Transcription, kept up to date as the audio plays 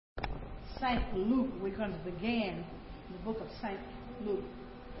St. Luke. We're going to begin the book of St. Luke,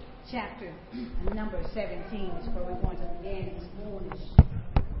 chapter number 17 is where we're going to begin this morning.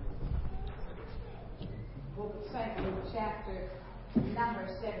 Book of St. Luke, chapter number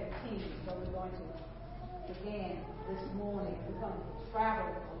 17 is where we're going to begin this morning. We're going to travel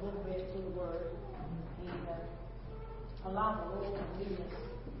a little bit through the Word and allow the Lord to lead us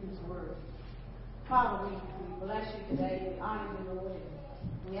in His Word. Father, we bless you today. We honor you, Lord.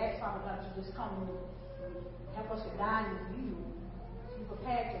 We ask, Father God, to just come and help us to dine with you. Be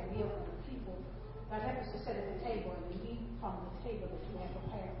prepared to meal with the people. God, help us to sit at the table and eat from the table that you have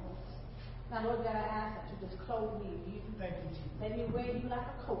prepared for us. Now, Lord God, I ask that you just clothe me in you. Thank you, Jesus. Let me wear you like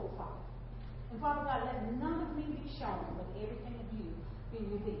a coat, Father. And Father God, let none of me be shown, but everything of you be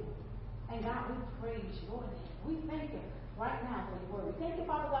revealed. And God, we praise your name. We thank you right now for your word. We thank you,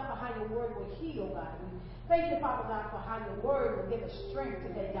 Father God, for how your word will heal, God. We thank you, Father God, for how your word will give us strength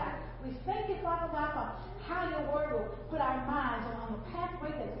today, God. We thank you, Father God, for how your word will put our minds on the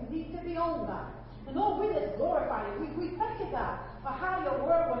pathway that we need to be on, God. And Lord, we just glorify you. We thank you, God, for how your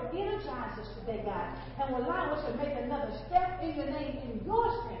word will energize us today, God, and will allow us to make another step in your name, in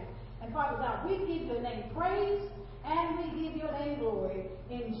your strength. And Father God, we give your name praise, and we give your name glory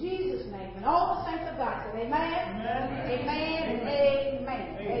in Jesus' name. And all the saints of God said, amen, amen, amen, and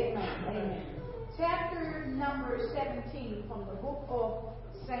amen, amen, amen. Chapter number 17 from the book of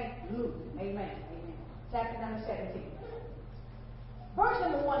St. Luke. Amen, amen. Chapter number 17. Verse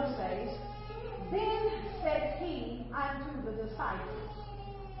number 1 says, Then said he unto the disciples,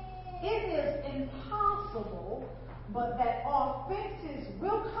 It is impossible but that offenses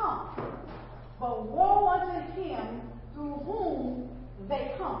will come, but woe unto him through whom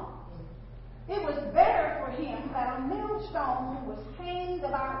they come. It was better for him that a millstone was hanged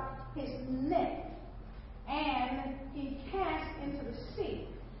about his neck, and he cast into the sea,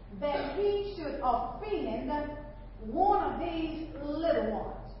 that he should offend one of these little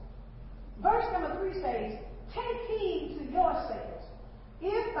ones. Verse number 3 says, Take heed to yourselves.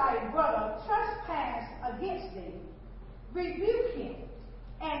 If thy brother trespass against thee, rebuke him,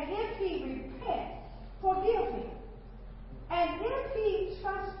 and if he repent, forgive him. And if he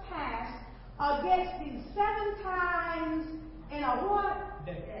trespass against thee 7 times in a what?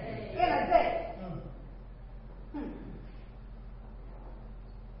 Day. In a day.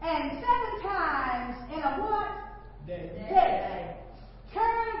 And 7 times in a what? Day.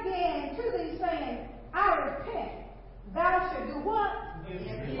 Turn again to thee, saying, I repent. Thou shalt do what?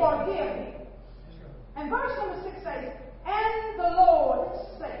 Forgive him. And verse number 6 says, And the Lord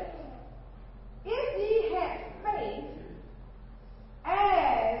said, If ye had faith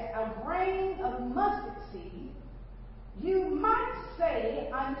as a grain of mustard seed, you might say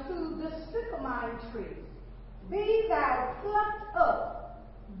unto the sycamore tree, Be thou plucked up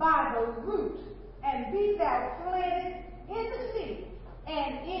by the root, and be thou planted in the sea,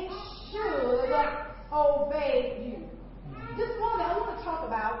 and it should obey you. This morning I want to talk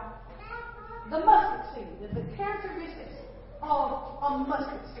about the mustard seed, the characteristics of a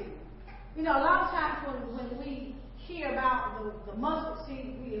mustard seed. You know, a lot of times when we hear about the mustard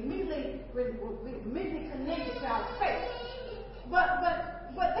seed, we immediately connect it to our faith. But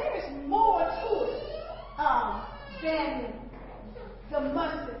there is more to it than the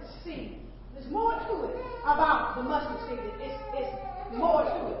mustard seed. There's more to it about the mustard seed. It's more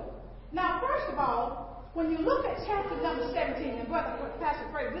to it. Now, first of all, when you look at chapter number 17, and Brother Pastor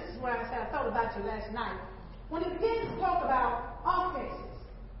Craig, this is what I said, I thought about you last night. When he begins to talk about offenses,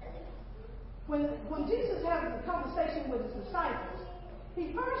 when Jesus had a conversation with his disciples,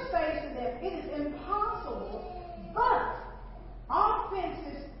 he first says to them, it is impossible, but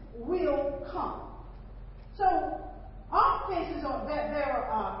offenses will come. So, offenses are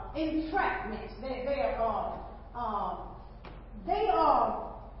entrapments. They are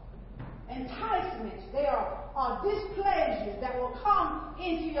enticements. They are displeasures that will come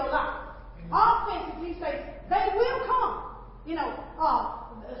into your life. Offenses, he says, they will come. You know,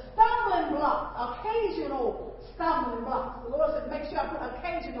 stumbling blocks, occasional stumbling blocks. The Lord said, make sure I put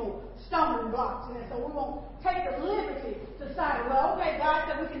occasional stumbling blocks in it, so we won't take the liberty to say, well, okay, God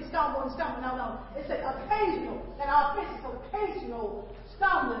said we can stumble and stumble. No. It said occasional, that offense is occasional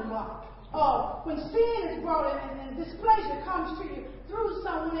stumbling blocks. When sin is brought in and displeasure comes to you through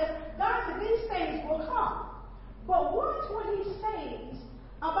someone else, God said these things will come. But watch what he says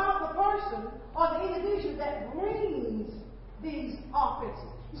about the person or the individual that brings these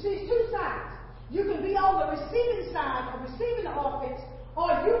offenses. You see, it's two sides. You can be on the receiving side of receiving the offense, or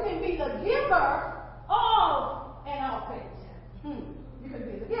you can be the giver of an offense. You can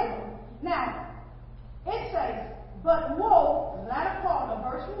be the giver. Now, it says, but woe, the latter part of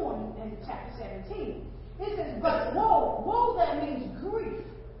verse 1 in chapter 17. It says, but woe. Woe that means grief.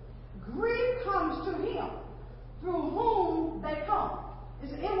 Grief comes to him through whom they come.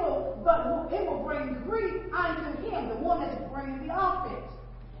 It will bring grief unto him, the one that's bringing the offense.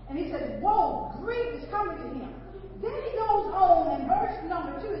 And he says, woe, grief is coming to him. Then he goes on in verse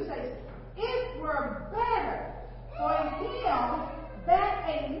number 2, he says, it were better for him than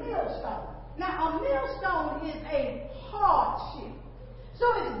a millstone. Now, a millstone is a hardship. So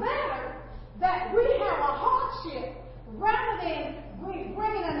it's better that we have a hardship rather than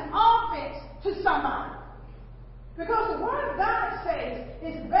bringing an offense to somebody. Because the Word of God says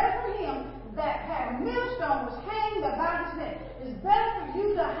it's better for him that had a millstone was hanged about his neck. It's better for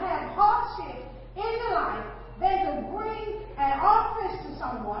you to have hardship in your life than to bring an offense to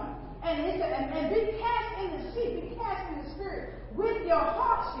someone and be cast in the sea, be cast in the spirit with your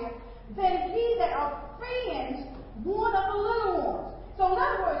hardship than he that offends one of the little ones. So in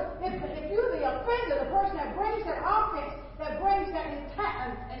other words, if you're the offender, the person that brings that offense, that brings that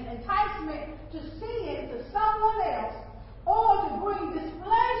enticement to sin to someone else, or to bring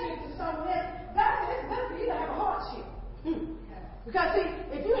displeasure to someone else, God says it's better for you to have a hardship. Because see,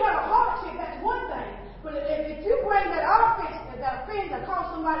 if you have a hardship, that's one thing. But if you bring that offense, that offense that cause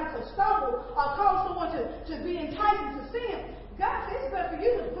somebody to stumble or cause someone to be enticed into sin, God says it's better for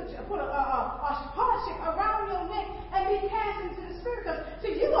you to put a hardship around your neck and be cast into the spirit. Because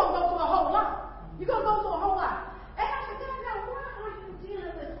see, you're going to go through a whole lot. You're going to go through a whole lot. And I said, God, now why are you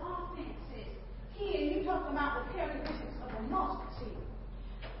dealing with offenses here? And you talking about the characteristics of a mustard seed.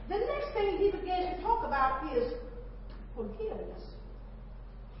 The next thing he began to talk about is forgiveness.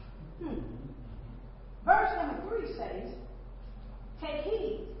 Verse number 3 says, take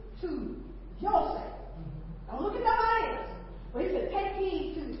heed to yourself. Don't look at nobody else. But he said, take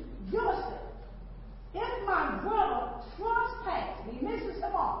heed to yourself. If my brother trespasses, he misses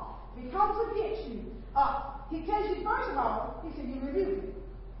them all, he comes against you, he tells you, first of all, he said, you rebuke him.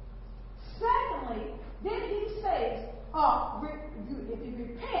 Secondly, then he says, if you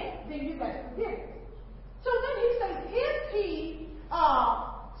repent, then you got to forgive him. So then he says, if he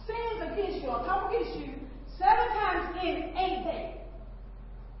sins against you or come against you 7 times in a day,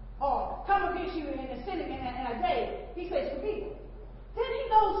 or come against you in a day, he says, forgive him. Then he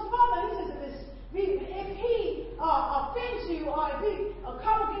goes further, he says, if he offends you, or if he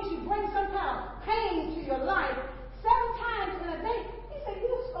come against you, bring some kind of pain to your life 7 times in a day, he said,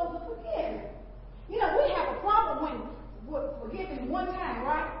 you're supposed to forgive him. You know, we have a problem with forgiving one time,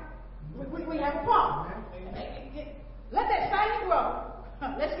 right? We have a problem. Let that same brother,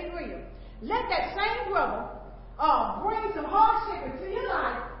 let's get real, let that same brother bring some hardship into your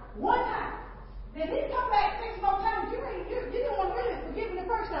life one time. Then he come back 6 more times. You didn't want to really forgive him the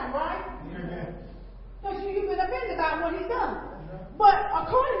first time, right? Because you've been offended by what he's done. But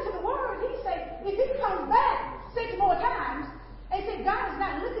according to the word, he said, if he comes back 6 more times, and he said, God is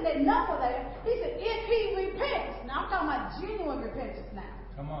not looking at number there. He said, if he repents. Now, I'm talking about genuine repentance now.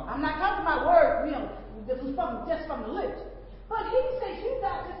 Come on. I'm not talking about words, just from the lips. But he says, you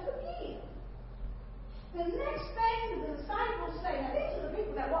got to forgive. The next thing the disciples say, now these are the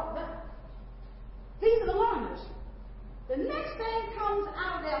people that walk down. These are the learners. The next thing comes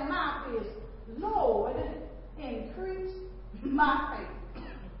out of their mouth is, Lord, increase my faith.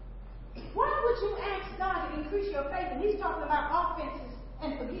 Why would you ask God to increase your faith? And he's talking about offenses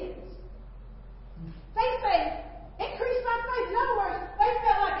and forgiveness. They say, increase my faith. In other words, they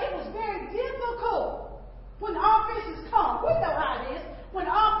felt like it was very difficult when offenses come. We know how it is. When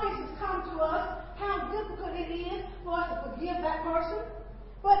offenses come to us, how difficult it is for us to forgive that person.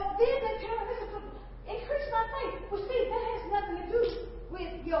 But then they tell us, increase my faith. Well, see, that has nothing to do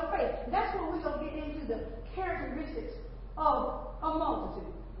with your faith. That's when we're going to get into the characteristics of a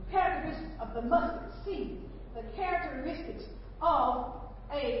multitude. The characteristics of the mustard seed. The characteristics of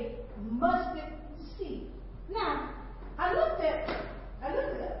a mustard seed. Now, I looked at the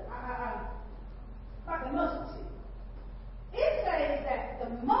mustard seed. It says that the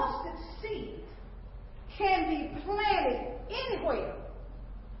mustard seed can be planted anywhere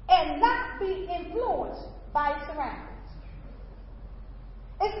and not be influenced by its surroundings.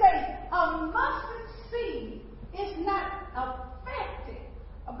 It says a mustard seed is not affected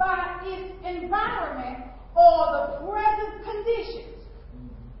by its environment or the present conditions.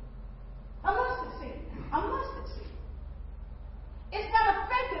 A mustard seed. A mustard seed. It's not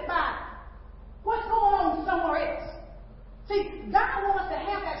affected by what's going on somewhere else. See, God wants to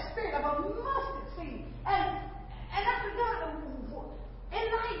have that spirit of a mustard seed. And I said, God,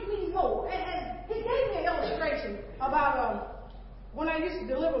 enlighten me more. And he gave me an illustration about when I used to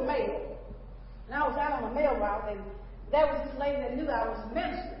deliver mail. And I was out on a mail route, and there was this lady that knew I was a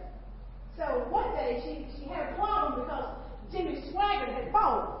minister. So one day she had a problem because Jimmy Swaggart had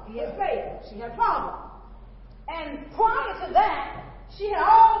fallen. He had failed. She had a problem. And prior to that, she had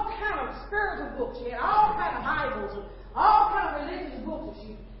all kind of spiritual books. She had all kind of Bibles and all kind of religious books. And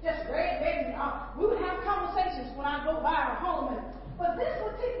she just read. We would have conversations when I go by her home. But this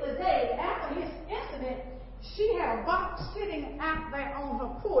particular day, after his incident, she had a box sitting out there on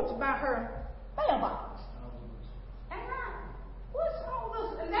her porch by her mailbox. And what's all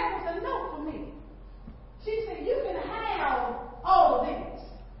this? And that was a note for me. She said, you can have all of these.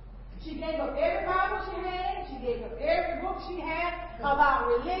 She gave up every Bible she had. She gave up every book she had about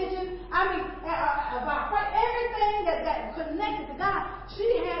religion. About everything that connected to God.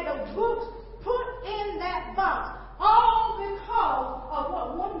 She had those books put in that box. All because of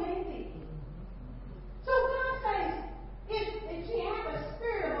what one man did. So God says, if she had a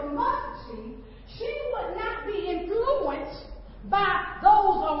spirit of a mustard seed, she would not be influenced by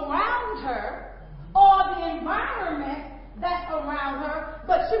those around her or the environment that's around her,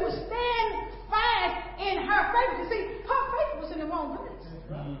 but she would stand fast in her faith. You see, her faith was in the wrong place.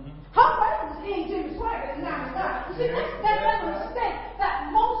 Her faith was in Jimmy Swaggart and not in God. You see, that's a mistake that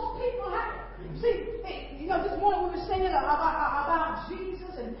most people have. See, this morning we were singing about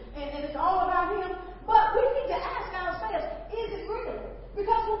Jesus and it's all about Him. But we need to ask ourselves, is it real?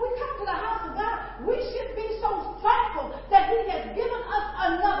 Because when we come to the house of God, we should be so thankful that He has given us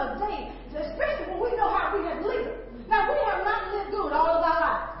another day, especially when we know how we have lived. Now, we have not lived good all of our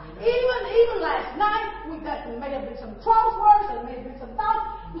lives. Even last night, there may have been some crosswords, there may have been some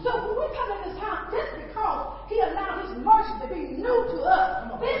thoughts. So when we come in this house, just because He allowed His mercy to be new to us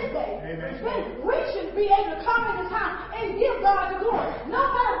this day, then we should be able to come in this house and give God the glory. No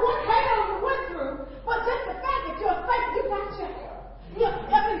matter what hell we went through, but just the fact that you're faithful, you got your hell. You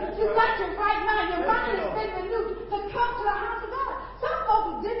got your right mind. Your mind is been renewed to come to the house of God. Some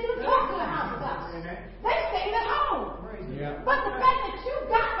folks didn't even come to the house of God. They stayed at home. But the fact that you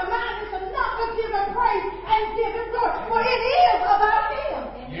got the mind is enough to give Him praise and give Him glory. For it is about Him.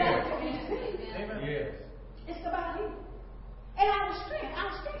 Yes. It's about Him. And our strength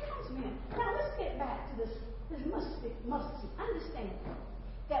comes from Him. Now let's get back to this mustard seed. Understand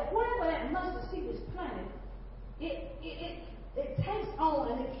that wherever that mustard seed is planted, it takes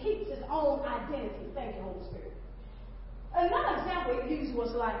on and it keeps its own identity. Thank you, Holy Spirit. Another example it used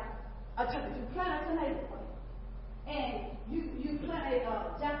was like if you plant a tomato plant and you plant a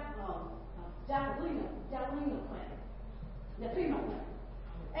Javelina plant, the peanut plant.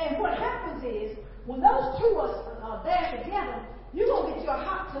 And what happens is when those two are there together, you're going to get your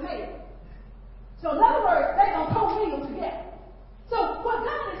hot tomato. So in other words, they're going to co-mingle together. So what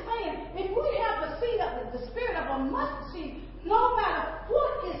God is saying, if we have the seed of the spirit of a mustard seed, no matter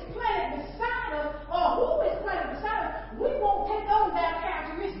what is planted beside us or who is planted beside us, we won't take on their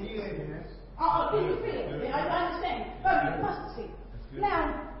characteristics. Can you feel it? I understand. But mustard seed.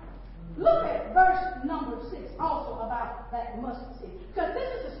 Now, look at verse number 6 also about that mustard seed. Because this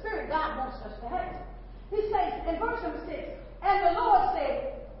is the spirit God wants us to have. He says in verse number 6, and the Lord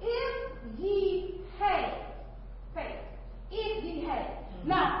said, if ye had faith. If ye had.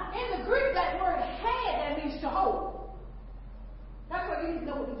 Now, in the Greek, that word had, that means to hold. That's what you need to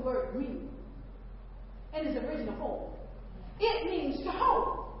know what this word means in its original form. It means to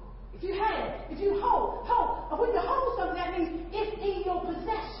hold. If you had, if you hold. When you hold something, that means it's in your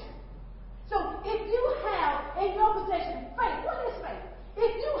possession. So if you have in your possession faith, what is faith?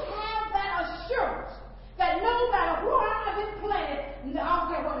 If you have that assurance that no matter where I've been planted, I don't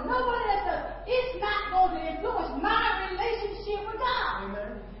care what nobody else does, it's not going to influence my relationship with God.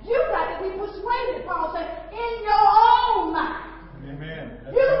 Amen. You got to be persuaded, Paul said, in your own mind. Amen.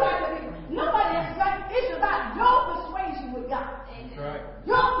 You got to be. Nobody else. It's about your persuasion with God. That's right.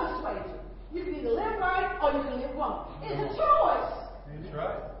 Your persuasion. You can either live right or you can live wrong. It's a choice. That's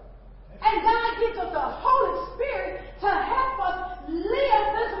right. And God gives us the Holy Spirit to help us live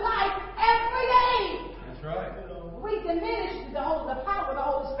this life every day. That's right. We diminish the power of the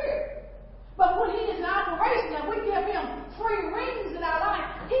Holy Spirit. But when He is in operation and we give Him free reins in our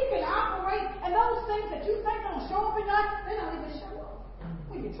life, He can operate, and those things that you think don't show up in your life, they don't even show up.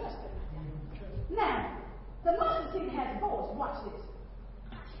 We can trust Him. Now, the mustard seed has a voice. Watch this.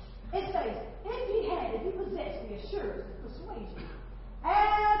 It says, if you possess the assurance, the persuasion,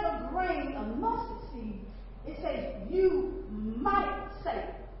 as a grain of mustard seed, it says, you might say,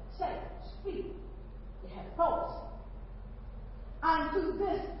 speak. It has voice. Unto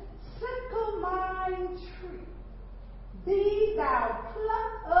this sycamore tree, be thou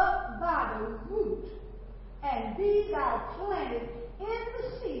plucked up by the root, and be thou planted in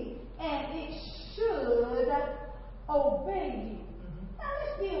the sea, and it should obey you. Now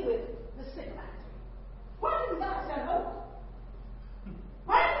let's deal with the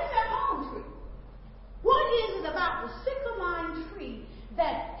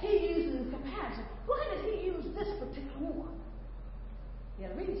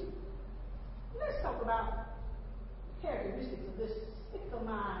about characteristics of this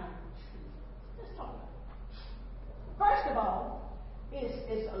sycamine tree. Let's talk about it. First of all,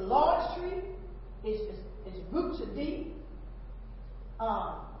 it's a large tree. Its roots are deep.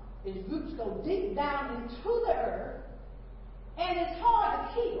 Its roots go deep down into the earth, and it's hard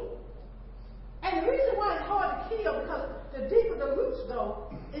to kill. And the reason why it's hard to kill because the deeper the roots go,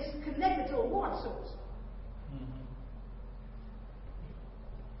 it's connected to a water source.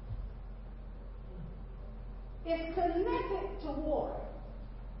 It's connected to water.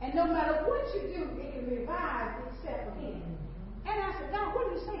 And no matter what you do, it can revive itself again. And I said, God, what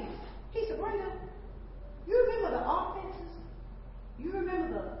are you saying? He said, Brenda, you remember the offenses? You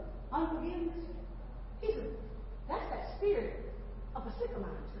remember the unforgiveness? He said, that's that spirit of a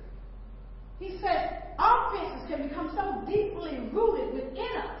sycamore tree. He says, offenses can become so deeply rooted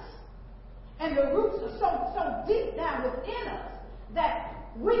within us, and the roots are so deep down within us, that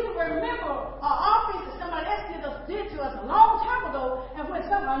we can remember an offense that somebody else did to us a long time ago, and when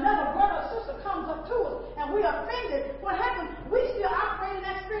another brother or sister comes up to us and we are offended, what happens? We still operate in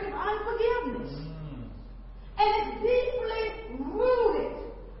that spirit of unforgiveness. And it's deeply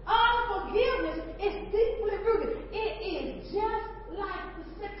rooted. Unforgiveness is deeply rooted. It is just like the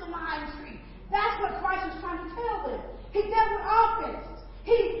sycamore tree. That's what Christ was trying to tell them. He dealt with offenses.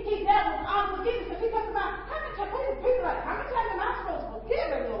 He dealt with unforgiveness. Because he talked about how many times am I supposed to forgive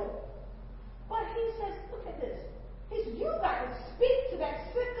him, Lord? But he says, look at this. He says, you got to speak to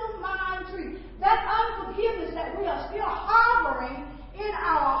that sycamore tree. That unforgiveness that we are still harboring in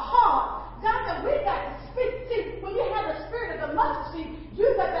our heart. God said, we got to speak. See, when you have the spirit of the mustard seed,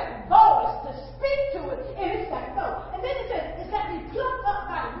 you got that voice to speak to it, and it's got to go. And then it says, it's got to be plucked up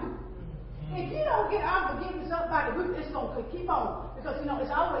by the root. If you don't get unforgiveness up by the root, it's going to keep on. Because,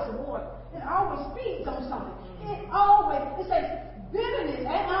 it's always a water. It always feeds on something. It says, bitterness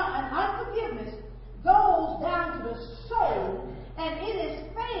and unforgiveness goes down to the soul, and it is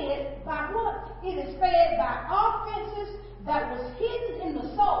fed by what? It is fed by offenses that was hidden in the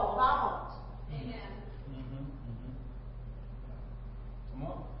soul of our hearts. Amen. Come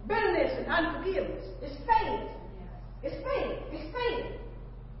on. Bitterness and unforgiveness is fed. It's fed. It's fed.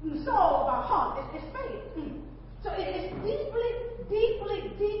 In the soul of our heart, it's fed. So it is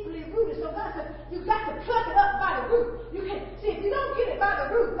deeply rooted. So God said, you got to pluck it up by the root. You can see if you don't get it by the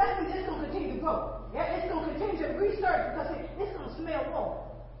root, that means it's going to continue to grow. Yeah, it's going to continue to research because it's going to smell water.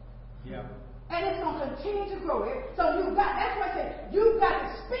 Yeah. And it's going to continue to grow. So that's why I said, you've got to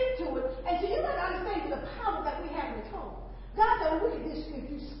speak to it. And so you got to understand the power that we have in the tongue. God said, if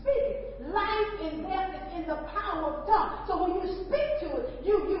you speak it, life and death is in the power of tongue. So when you speak to it,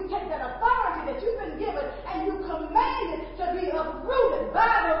 you take that authority that you've been given and you command it to be uprooted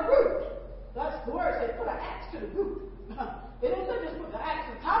by the root. That's the word says, put an axe to the root. It didn't say just put the axe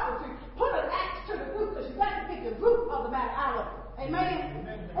to the top of the tree. Put an axe to the root because you got to get the root of the matter out of it. Amen?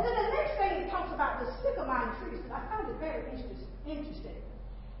 And then the next thing it talks about the sycamore trees. I found it very interesting.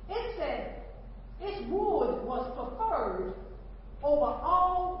 It said, its wood was preferred over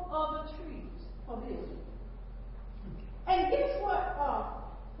all other trees for building. And guess what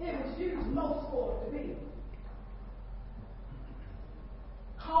it was used most for to build?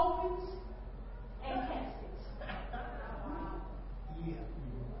 Coffins and caskets. Yeah.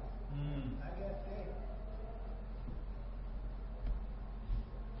 I got that.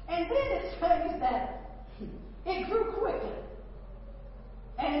 And then it says that it grew quickly.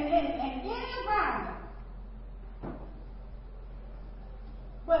 And in any environment.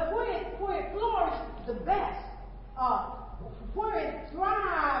 But where it flourished the best, where it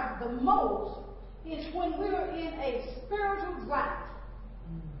thrived the most, is when we're in a spiritual drought.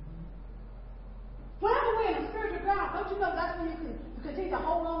 Whenever we're in a spiritual drought, don't you know that's when you can continue to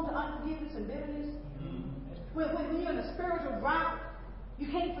hold on to unforgiveness and bitterness? When you're in a spiritual drought, you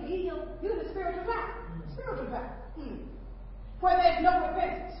can't forgive. You're in a spiritual drought. Spiritual drought. Where there's no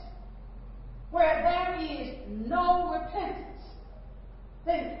repentance. Where there is no repentance.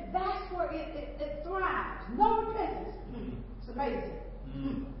 Then that's where it thrives. No repentance. It's amazing.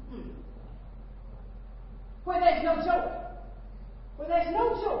 Where there's no joy. Where there's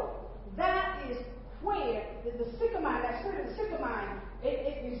no joy. That is where the sycamore, that spirit of the sycamore,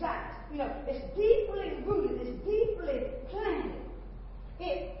 it resides. It's deeply rooted. It's deeply planted.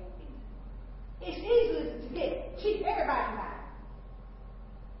 It's easy to get. Cheap. Everybody can buy it.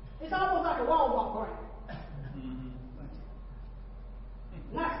 It's almost like a Walmart brand.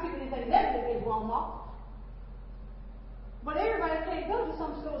 Not speaking anything negative against Walmart. But everybody can't go to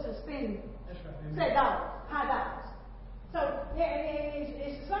some stores and spend, say, high dollars. So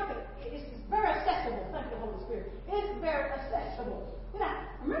it's like it's very accessible. Thank you, Holy Spirit. It's very accessible.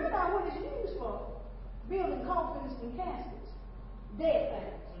 Remember now what it's used for? and caskets. Dead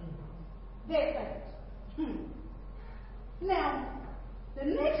things. Dead things. Now, the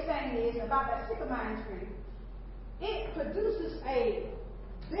next thing is about that sycamore tree. It produces a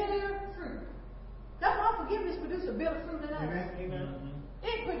bitter fruit. That's why forgiveness produces a bitter fruit in us. Amen.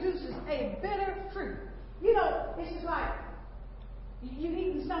 It produces a bitter fruit. You know, it's just like you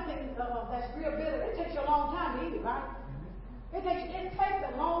eating something that's real bitter. It takes you a long time to eat it, right? It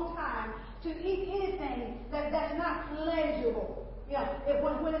takes a long time to eat anything that's not pleasurable. You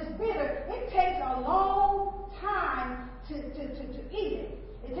know, when it's bitter, it takes a long time to eat it.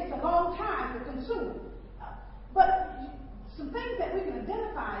 It takes a long time to consume it. But some things that we can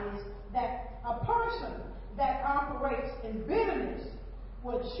identify is that a person that operates in bitterness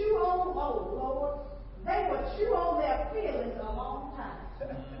will chew on, oh Lord, they will chew on their feelings a long time.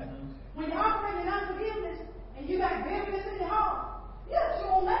 When you operate in unforgiveness and you got bitterness in your heart, you'll chew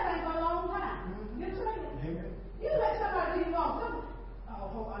on that thing for a long time. You know what I'm saying? You let somebody do you wrong.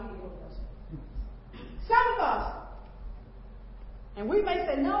 I need to go first. Some of us, and we may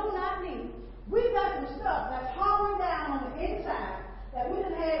say, no, not me. We've got some stuff that's hovering down on the inside that we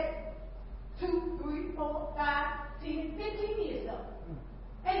done had 2, 3, 4, 5, 10, 15 years ago.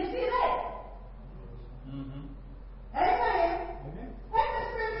 And you see that? Amen. That's the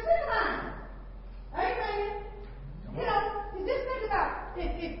spirit of sycamore. Amen. You know, you just think about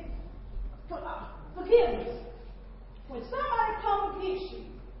it, forgiveness. When somebody comes against you,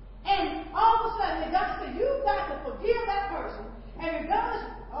 and all of a sudden God said, you've got to forgive that person, and regardless,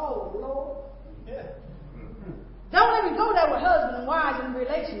 oh Lord. Yeah. Don't even go there with husbands and wives in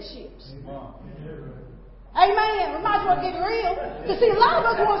relationships. Amen. We might as well get real. You see, a lot of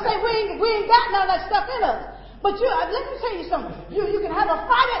us want to say we ain't got none of that stuff in us. But let me tell you something. You can have a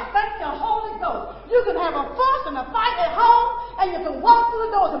fight at thank the Holy Ghost. You can have a fuss and a fight at home, and you can walk through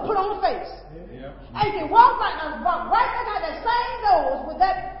the doors and put on a face. Yeah. And you can walk right back out that same doors with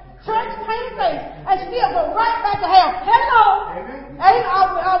that church painted face, and still go right back to hell. Hello. Amen.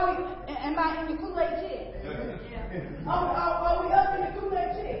 Am I in the Kool-Aid chair? Yeah. Are we up in the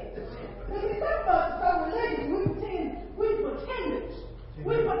Kool-Aid chair? See, some of us are so religious, we pretenders.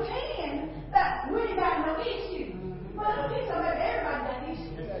 We pretend that we ain't got no issue. But let me tell you, everybody got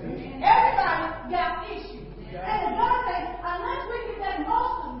issues. Everybody got issues. And God says, unless we get that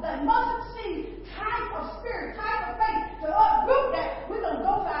mustard seed type of spirit, type of faith to uproot that, we're going to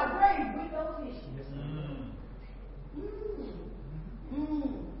go to our grave with those issues.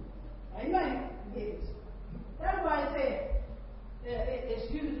 Amen. Yes. That's why it said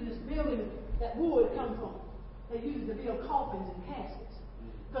it's used in this building that wood comes from. They use it to build coffins and caskets.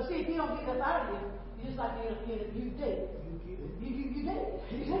 Because see, if you don't get this out of you, you just like you dead. You dead.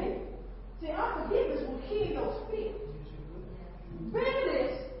 See, unforgiveness will kill your spirit.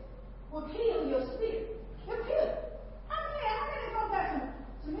 Bitterness will kill your spirit. It'll kill it. How many folks got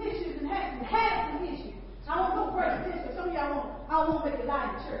some issues and had some issues? I won't go crazy this because some of y'all I won't make it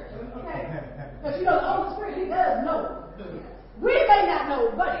lie in church. Okay? Because you know the Holy Spirit, He does know. We may not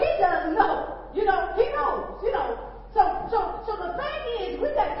know, but He does know. You know, He knows. You know. So the thing is,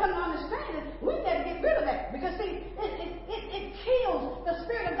 we've got to come to understanding, we've got to get rid of that. Because see, it kills the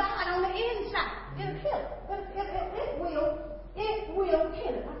Spirit of God on the inside. It'll kill it. It will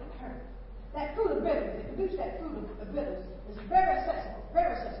kill it. I can hear it. That fruit of bitterness, it produces that fruit of bitterness. It's very accessible.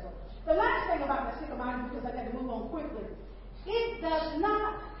 Very accessible. The last thing about the sycamore, because I got to move on quickly, it does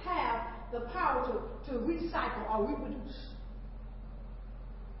not have the power to recycle or reproduce.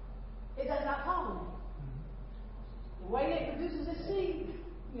 It does not pollinate. The way it produces its seed,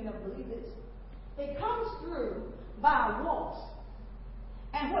 you never believe this. It comes through by a wasp.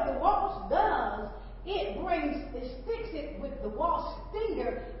 And what the wasp does, it sticks it with the wasp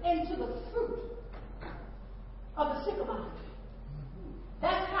stinger into the fruit of the sycamore.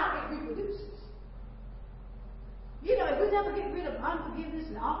 That's how it reproduces. You know, if we never get rid of unforgiveness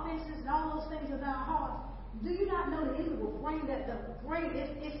and offenses and all those things in our hearts, do you not know the enemy will bring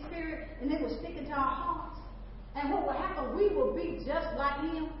its spirit and it will stick into our hearts? And what will happen, we will be just like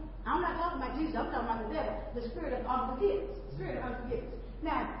him. I'm not talking about Jesus, I'm talking about the devil, the spirit of unforgiveness.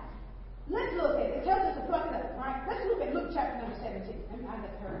 Now, let's look at it. It tells us to pluck it up, right? Let's look at Luke chapter number 17. I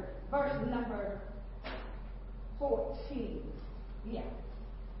just heard verse number 14. Yeah.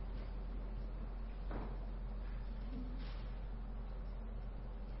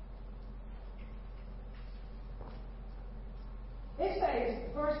 It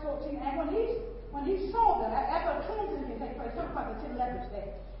says, verse 14, and when he saw that, after a cleansing can take place, talking about the 10 lepers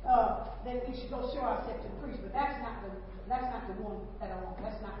that we should go show ourselves to the priest, but that's not the one that I want.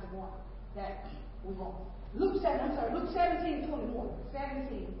 That's not the one that we want. Luke 17:21.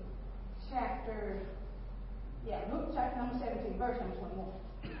 17, chapter Yeah, Luke chapter number 17, verse number 21.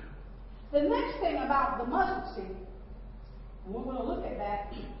 The next thing about the mustard seed, and we're going to look at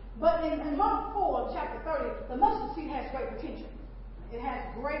that, but in Mark 4, chapter 30, the mustard seed has great potential. It has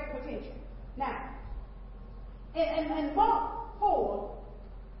great potential. Now, in Mark 4,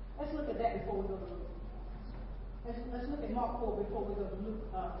 let's look at that before we go to Luke. Let's look at Mark 4 before we go to Luke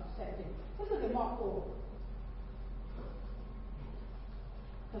 17. Let's look at Mark 4.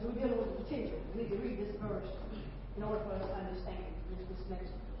 Because we're dealing with the potential. We need to read this verse in order for us to understand this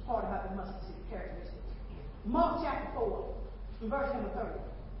next part about the mustard seed characteristics. Mark chapter 4, verse number 30.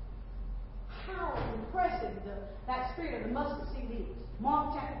 How impressive that spirit of the mustard seed is.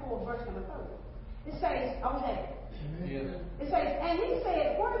 Mark chapter 4, verse number 30. It says, are we there? Yes. It says, and he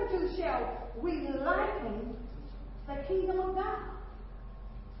said, whereunto shall we liken the kingdom of God?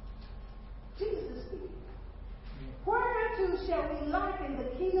 Jesus is speaking. Whereunto shall we liken the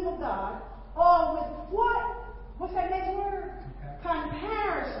kingdom of God, or with what? What's that next word?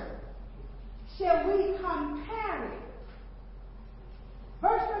 Comparison. Shall we compare it?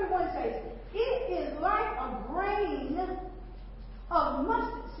 Verse 31 says, it is like a grain of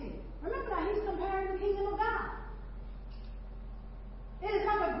mustard seed. Remember now, he's comparing the kingdom of God. It is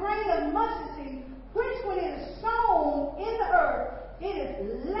like a grain of mustard seed, which when it is sown in the earth, it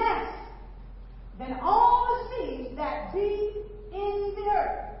is less than all the seeds that be in the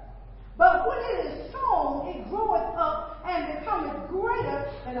earth. But when it is sown, it groweth up and becometh greater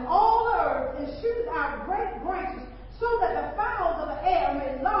than all the earth, and shooteth out great branches, so that the fowls of the air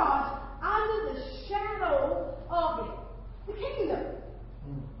may lodge under the shadow of it. The kingdom.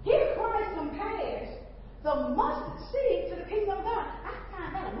 Here Christ compares the mustard seed to the kingdom of God. I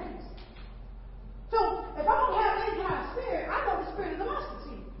find that amazing. So if I don't have any kind of spirit, I know the spirit of the mustard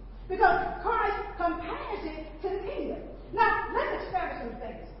seed. Because Christ compares it to the kingdom. Now, let's establish some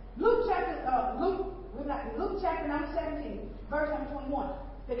things. Luke chapter number 17, verse number 21.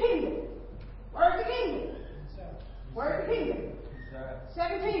 The kingdom. Where's the kingdom? Where's the kingdom?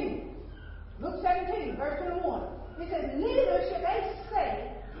 17. Luke 17, verse 21. It says, neither should they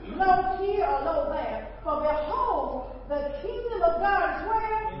say, lo here or lo there, for behold, the kingdom of God is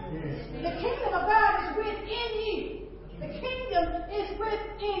where? The kingdom of God is within you. The kingdom is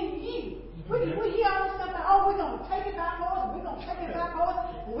within you. We hear all this stuff like, oh, we're going to take it back for us, we're going to take it back for us,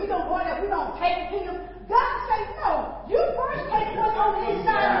 and we're going to go in there, we're going to take the kingdom. God says, no, you first take what's on the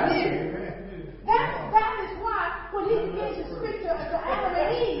inside of you. That is why when he begins to speak to Adam and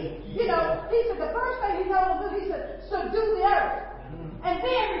Eve, he said the first thing he told them to do, he said, subdue the earth, and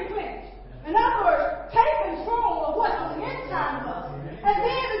then replenish. In other words, take control of what's on the inside of us, and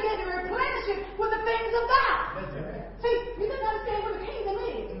then begin to replenish it with the things of God. See, you didn't understand what the kingdom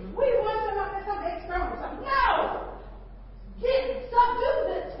is. We want something external, something. No! Subdue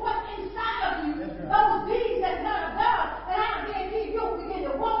this, what's inside of you, those deeds that's not of God, and I guarantee you'll begin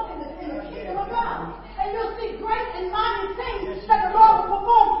to walk in the kingdom of God. And you'll see great and mighty things that the Lord will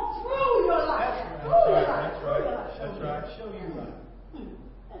perform through your life. Through your life. That's right. Show you right.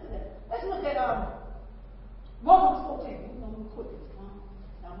 Let's look at Romans 14. We're going to move quickly.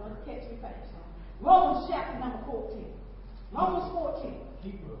 I'm going to catch me fast. Romans chapter number 14. Romans 14.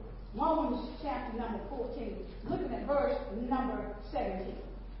 Romans chapter number 14. Looking at verse number 17.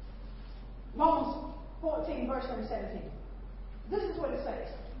 Romans 14, verse number 17. This is what it says.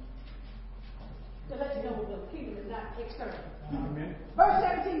 To let you know the kingdom is not external. Amen. Verse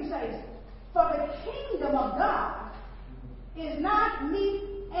 17 says, for the kingdom of God is not meat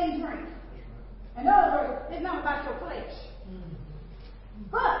and drink. In other words, it's not about your flesh.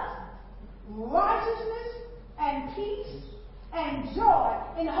 But righteousness and peace and joy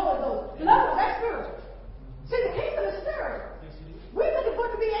in the Holy Ghost. In other words, that's spiritual. See, the kingdom is spiritual. We're looking for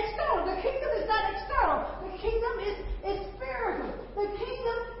it to be external. The kingdom is not external. The kingdom is spiritual. The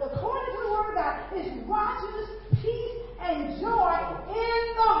kingdom, according to the Word of God, is righteousness, peace, and joy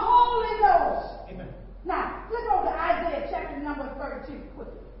in the Holy Ghost. Amen. Now, let's go to Isaiah chapter number 32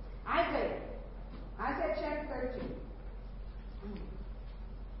 quickly. Isaiah chapter 32.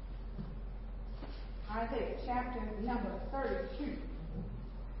 Isaiah chapter number 32.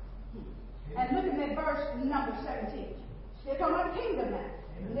 And looking at verse number 17. They're talking about the kingdom now.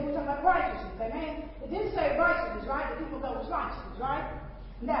 And then we're talking about righteousness. Amen? It didn't say righteousness, right? The people know it's righteousness, right?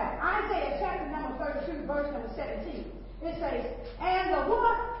 Now, Isaiah chapter number 32, verse number 17. It says, and the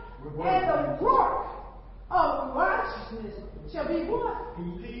what? And the work of righteousness shall be what?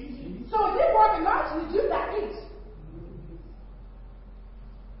 Peace. So if you're working righteousness, you got peace.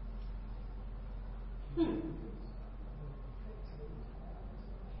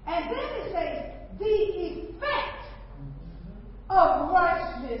 And then it says, the effect of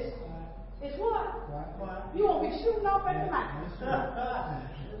righteousness It's what? Quiet. You won't be shooting off at the mouth.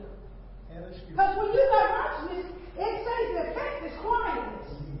 And a skew. Because when you got righteousness, it says the effect is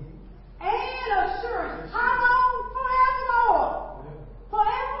quietness and assurance. How long? Forevermore.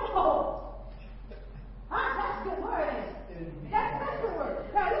 Forevermore. That's a good word, isn't it? That's a good word.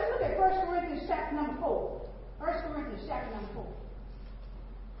 Now let's look at 1 Corinthians chapter number 4. 1 Corinthians chapter number 4.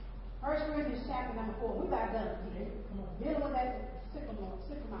 1 Corinthians chapter number 4. We got done today. Dealing with that sycamore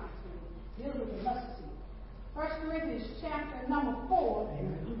spirit. Dealing with the mustard seed. 1 Corinthians chapter number 4,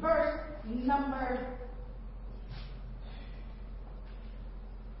 verse number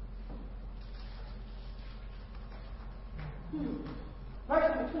verse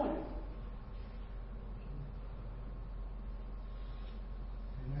number 20.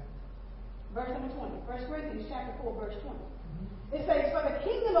 Verse number 20. 1 Corinthians chapter 4, verse 20. It says, for the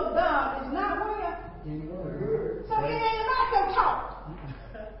kingdom of God is not where? In word. So it ain't about your talk.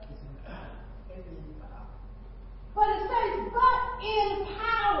 But it says, but in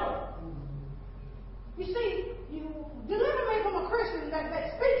power. You see, you deliver me from a Christian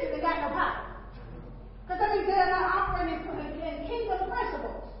that speaks and they got no power. Because that means they're not operating in kingdom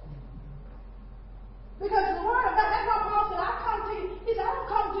principles. Because the word of God, that's why Paul said, I come to you. He said, I don't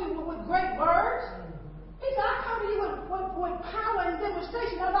come to you with great words. He said, I come to you with power and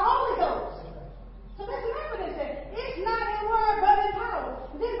demonstration of the Holy Ghost. So that's an evidence that it's not in word but in power.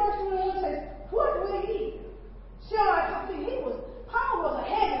 And then verse 21 says, what will he? Shall I see? Paul was a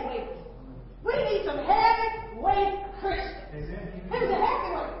heavyweight. We need some heavyweight Christians. He was a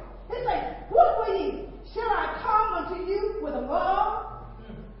heavyweight. It's like, what will ye? Shall I come unto you with a love?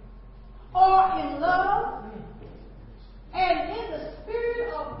 Or in love? And in the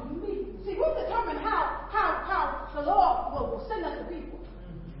spirit of me. See, we'll determine how the Lord will send us the people.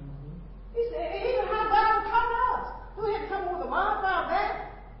 He said, even how God will come to us. Do we have to come with a love about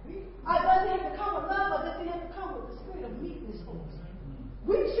that? Or does he have to come with love, or does he have to come with the spirit of meekness for us?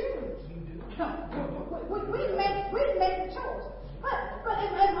 We choose. We make the choice. But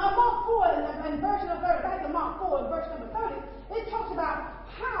in Mark 4, in verse number 30, back to Mark 4, in verse number 30, it talks about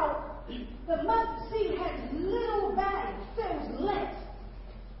how the mustard seed has little value, feels less.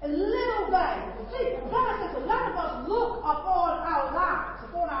 A little value. See, God says a lot of us look upon our lives,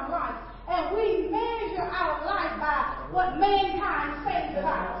 and we measure our life by what mankind says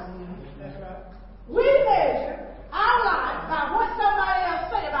about us. That's right. We measure our life by what somebody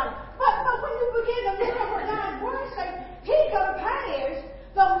else says about it. But when you begin to look at what God's word says, he compares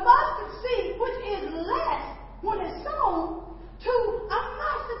the mustard seed, which is less when it's sown, to a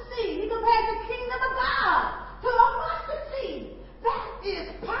mustard seed. He compares the kingdom of God to a mustard seed. That is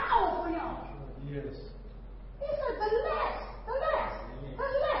powerful, y'all. Yes. He said the less.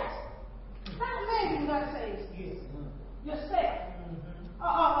 Not imagine God says, yourself.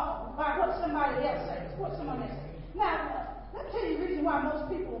 By what somebody else says. Now, let me tell you the reason why most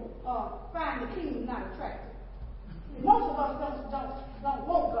people find the kingdom not attractive. Most of us don't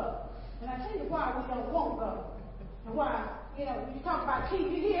want God. And I tell you why we don't want God. And why, you talk about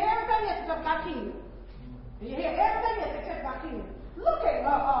kingdom, you hear everything else except about kingdom. And you hear everything else except about kingdom. Look at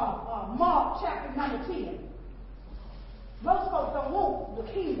Mark chapter number 10. Most folks don't want the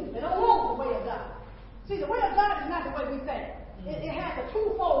kingdom. They don't want the way of God. See, the way of God is not the way we think. It has a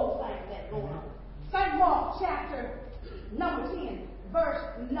twofold thing that's going on. St. Mark chapter number 10, verse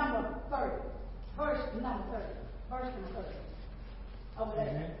number 30. Verse number 30. Over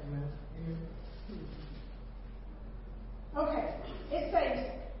there. Okay. It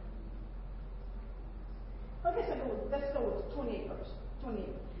says, let's go with 28 verse. 28.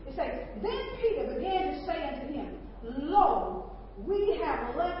 It says, then Peter began to say unto him, lo, we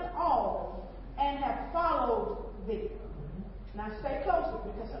have left all and have followed thee. Now stay closer,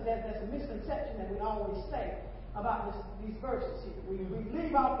 because there's a misconception that we always say about these verses here. We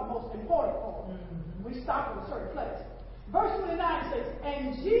leave out the most important part. We stop at a certain place. Verse 29 says,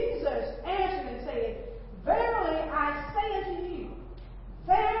 and Jesus answered and said, verily I say unto you,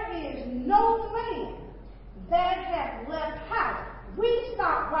 there is no man that hath left house. We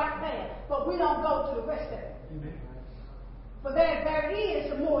stop right there, but we don't go to the rest of it. Amen. For there is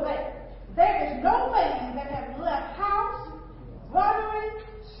some more there. There is no man that hath left house, brethren,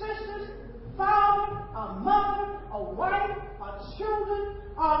 sisters, father, a mother, a wife, or children,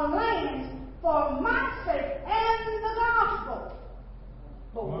 or lands for my sake and the gospel.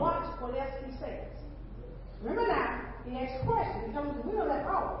 But watch what else he says. Remember now, he asks questions. He tells us we don't let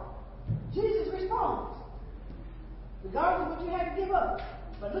all. Jesus responds. Regardless of what you have to give up.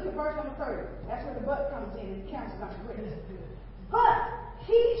 But look at verse number 30. That's where the but comes in and counts not the rest. But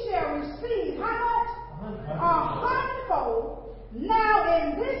he shall receive how much? 100-fold. Now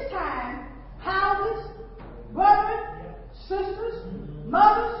in this time houses, brothers, sisters,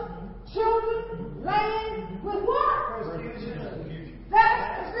 mothers, children, land, with what? That's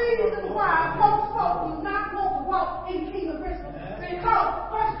the reason why most folk do not want to walk in kingdom principles, because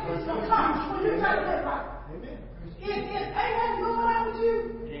persecution will come when you try to live right. If ain't nothing going on with you,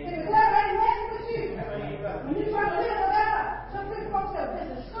 if the devil ain't messing with you, when you try to live whatever, some people folks say,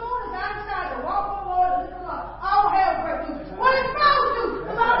 as soon as I decide to walk on the Lord and live the Lord, all hell breaks loose. What it's supposed to do?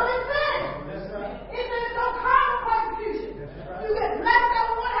 It's already finished. It says it's no common persecution. You get blessed on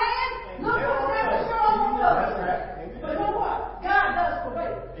one hand, look around and show on the other. But you know what? God does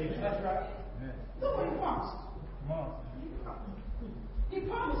prevail. That's right. Look what he promised. He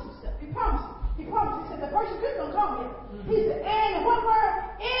promised himself. He promised. He promised. He said the persecution don't come here. He said, and in one word,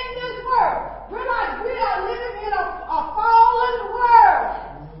 in this world, realize we are living in a fallen world.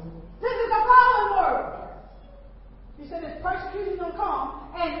 This is a fallen world. He said this persecution will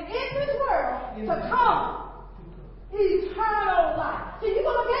come, and in this world to come eternal life. See, you're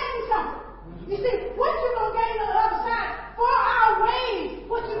going to gain something. You see, what you're going to gain on the other side far outweighs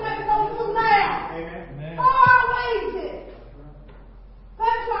what you're never going to do now. Amen. Far outweighs it.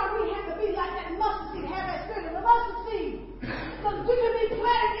 That's why we have to be like that mustard seed, have that spirit of the mustard seed. So that you can be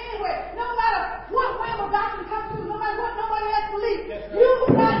planted anywhere, no matter what way of doctrine comes through, no matter what nobody has to believe.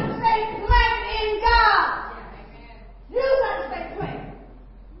 You've got to stay planted in God. You've got to stay planted.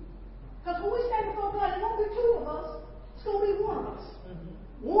 Because when we stand before God, it won't be two of us, it's going to be one of us.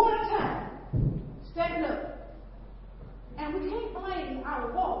 One at a time. Stepping up. And we can't blame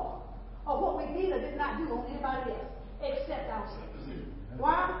our walk or what we did or did not do on anybody else except ourselves.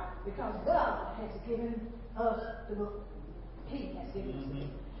 Why? Because God has given us the book. He has given us the book.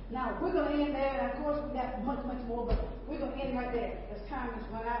 Now, we're going to end there, and of course, we got much, much more, but we're going to end right there as time has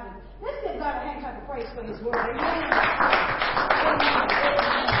run out. And let's give God a hand clap of praise for His word. Amen. Amen.